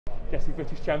Jessie,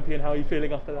 British champion, how are you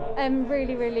feeling after that? I'm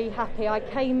really, really happy. I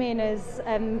came in as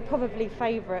probably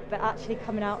favourite, but actually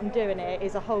coming out and doing it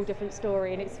is a whole different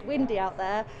story, and it's windy out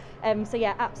there. So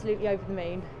yeah, absolutely over the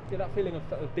moon. Yeah, that feeling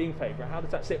of being favourite, how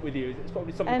does that sit with you? It's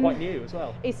probably something quite new as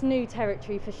well. It's new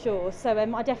territory for sure. So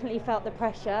I definitely felt the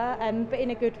pressure, but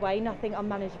in a good way, nothing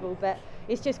unmanageable. But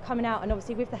it's just coming out, and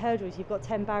obviously with the hurdles, you've got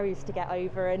 10 barriers to get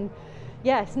over, and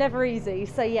yeah, it's never easy.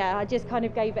 So yeah, I just kind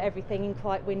of gave it everything in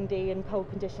quite windy and cold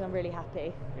condition. I'm really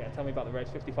happy. Yeah, tell me about the race.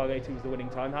 55.80 was the winning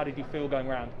time. How did you feel going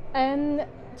round?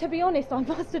 To be honest, I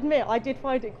must admit I did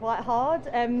find it quite hard.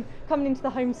 Coming into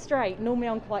the home straight, normally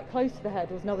I'm quite close to the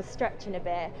hurdles and I was stretching a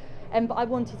bit. But I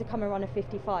wanted to come and run a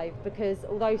 55 because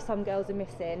although some girls are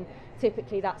missing,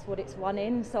 typically that's what it's won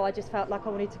in. So I just felt like I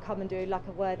wanted to come and do like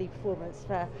a worthy performance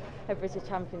for a British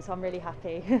champion. So I'm really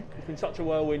happy. It's been such a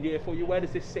whirlwind year for you. Where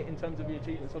does this sit in terms of your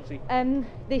achievements? Obviously,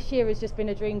 this year has just been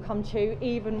a dream come true,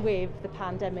 even with the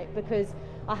pandemic, because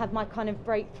I had my kind of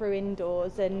breakthrough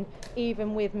indoors, and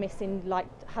even with missing, like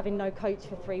having no coach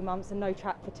for 3 months and no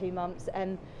track for 2 months,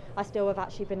 and I still have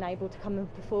actually been able to come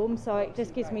and perform. So it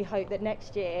just gives me hope that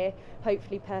next year,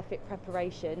 hopefully perfect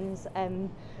preparations,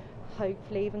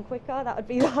 hopefully even quicker, that would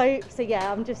be the hope. So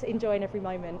yeah, I'm just enjoying every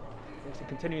moment. obviously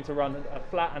continuing to run a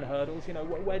flat and hurdles, you know,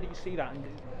 where do you see that? And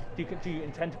do you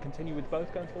intend to continue with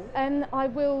both going forward?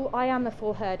 I am a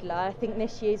 4 hurdler. I think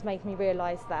this year's made me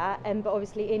realise that. But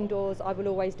obviously indoors, I will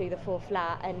always do the 4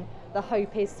 flat, and the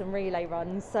hope is some relay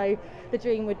runs. So the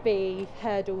dream would be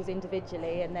hurdles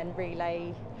individually and then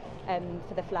relay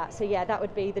for the flat. So yeah, that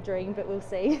would be the dream, but we'll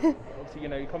see. Obviously, you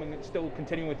know, you're still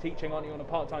continuing with teaching, aren't you, on a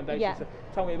part-time basis? Yeah. So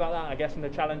tell me about that, I guess, and the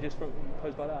challenges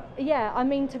posed by that. Yeah, I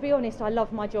mean, to be honest, I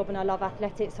love my job and I love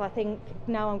athletics, so I think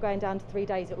now I'm going down to 3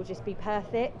 days, it will just be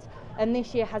perfect. And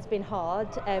this year has been hard,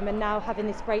 and now having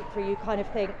this breakthrough, you kind of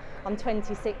think, I'm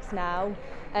 26 now,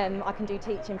 I can do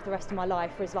teaching for the rest of my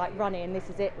life, whereas like running, this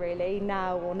is it really,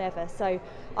 now or never. So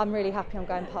I'm really happy I'm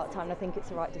going part-time, and I think it's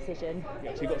the right decision.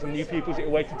 Yeah, so you've got some new pupils that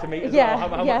you're waiting to meet as well. How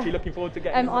much are you looking forward to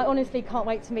getting? I honestly can't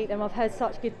wait to meet them. I've heard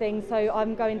such good things, so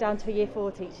I'm going down to a year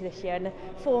 4 teacher this year, and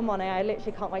form on it, I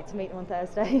literally can't wait to meet them on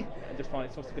Thursday. I just find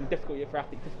it's also been a difficult year for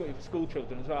athletes, difficult year for school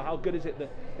children as well. How good is it that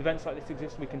events like this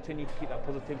exist and we continue to keep that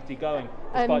positivity going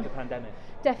despite the pandemic?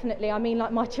 Definitely. I mean,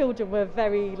 like, my children were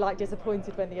very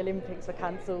disappointed when the Olympics were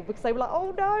cancelled, because they were like,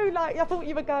 oh no, like, I thought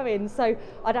you were going. So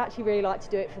I'd actually really like to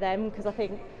do it for them, because I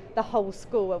think the whole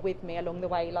school are with me along the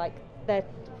way. Like, they're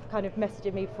kind of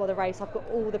messaging me before the race. I've got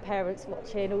all the parents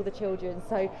watching, all the children.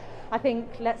 So I think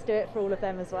let's do it for all of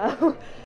them as well.